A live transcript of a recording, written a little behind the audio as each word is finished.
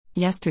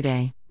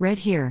Yesterday, read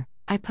here,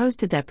 I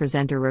posted that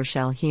presenter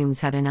Rochelle Humes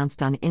had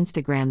announced on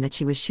Instagram that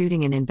she was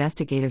shooting an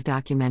investigative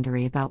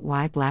documentary about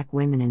why Black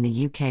women in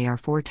the UK are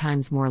 4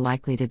 times more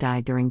likely to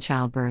die during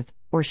childbirth,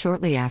 or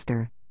shortly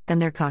after, than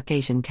their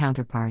Caucasian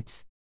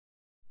counterparts.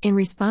 In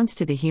response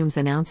to the Humes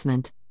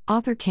announcement,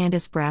 author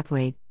Candice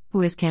Brathwaite,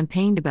 who has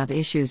campaigned about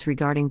issues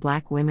regarding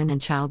Black women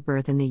and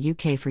childbirth in the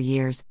UK for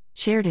years,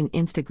 shared an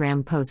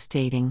Instagram post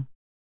stating,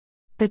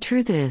 "The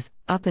truth is,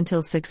 up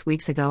until 6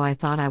 weeks ago I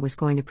thought I was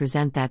going to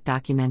present that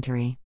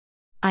documentary.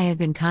 I had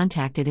been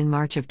contacted in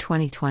March of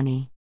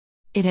 2020.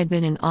 It had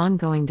been an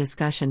ongoing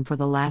discussion for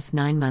the last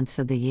 9 months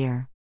of the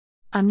year.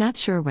 I'm not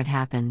sure what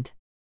happened.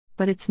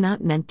 But it's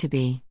not meant to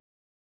be."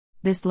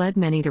 This led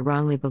many to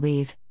wrongly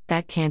believe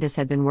that Candice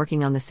had been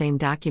working on the same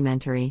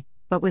documentary,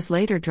 but was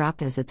later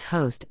dropped as its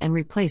host and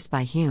replaced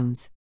by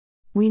Humes.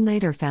 We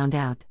later found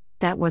out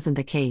that wasn't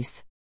the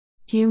case.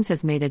 Humes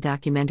has made a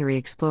documentary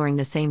exploring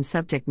the same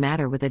subject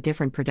matter with a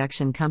different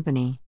production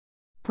company.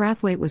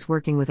 Brathwaite was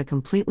working with a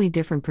completely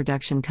different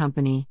production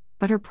company,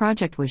 but her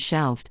project was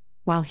shelved,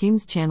 while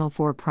Humes' Channel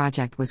 4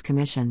 project was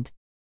commissioned.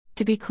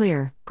 To be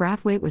clear,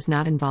 Brathwaite was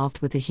not involved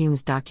with the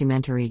Humes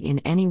documentary in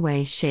any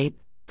way, shape,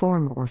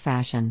 form, or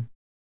fashion.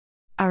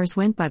 Hours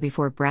went by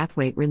before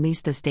Brathwaite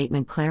released a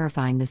statement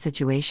clarifying the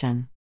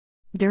situation.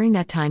 During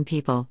that time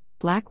people,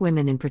 Black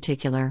women in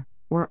particular,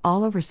 were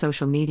all over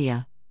social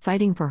media,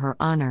 fighting for her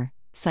honor,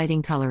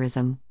 citing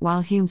colorism,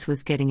 while Humes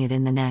was getting it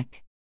in the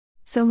neck.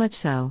 So much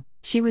so,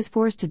 she was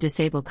forced to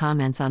disable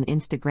comments on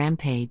Instagram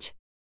page.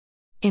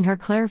 In her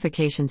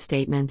clarification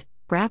statement,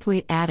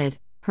 Brathwaite added,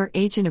 her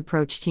agent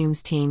approached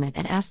Humes' team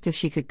and asked if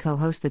she could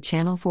co-host the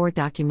Channel 4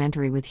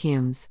 documentary with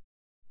Humes.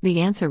 The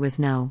answer was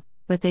no,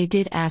 but they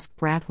did ask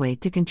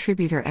Brathwaite to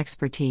contribute her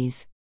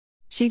expertise.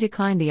 She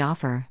declined the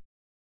offer.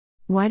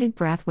 Why did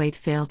Brathwaite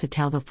fail to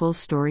tell the full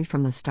story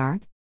from the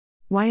start?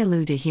 Why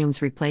allude to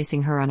Humes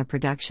replacing her on a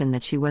production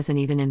that she wasn't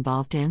even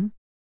involved in?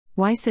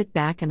 Why sit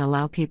back and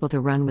allow people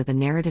to run with a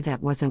narrative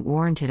that wasn't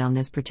warranted on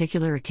this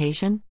particular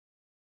occasion?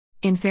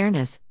 In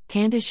fairness,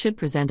 Candice should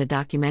present a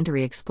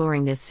documentary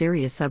exploring this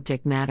serious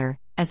subject matter,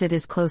 as it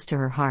is close to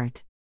her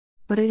heart.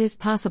 But it is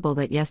possible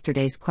that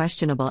yesterday's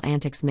questionable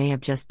antics may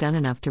have just done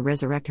enough to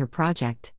resurrect her project.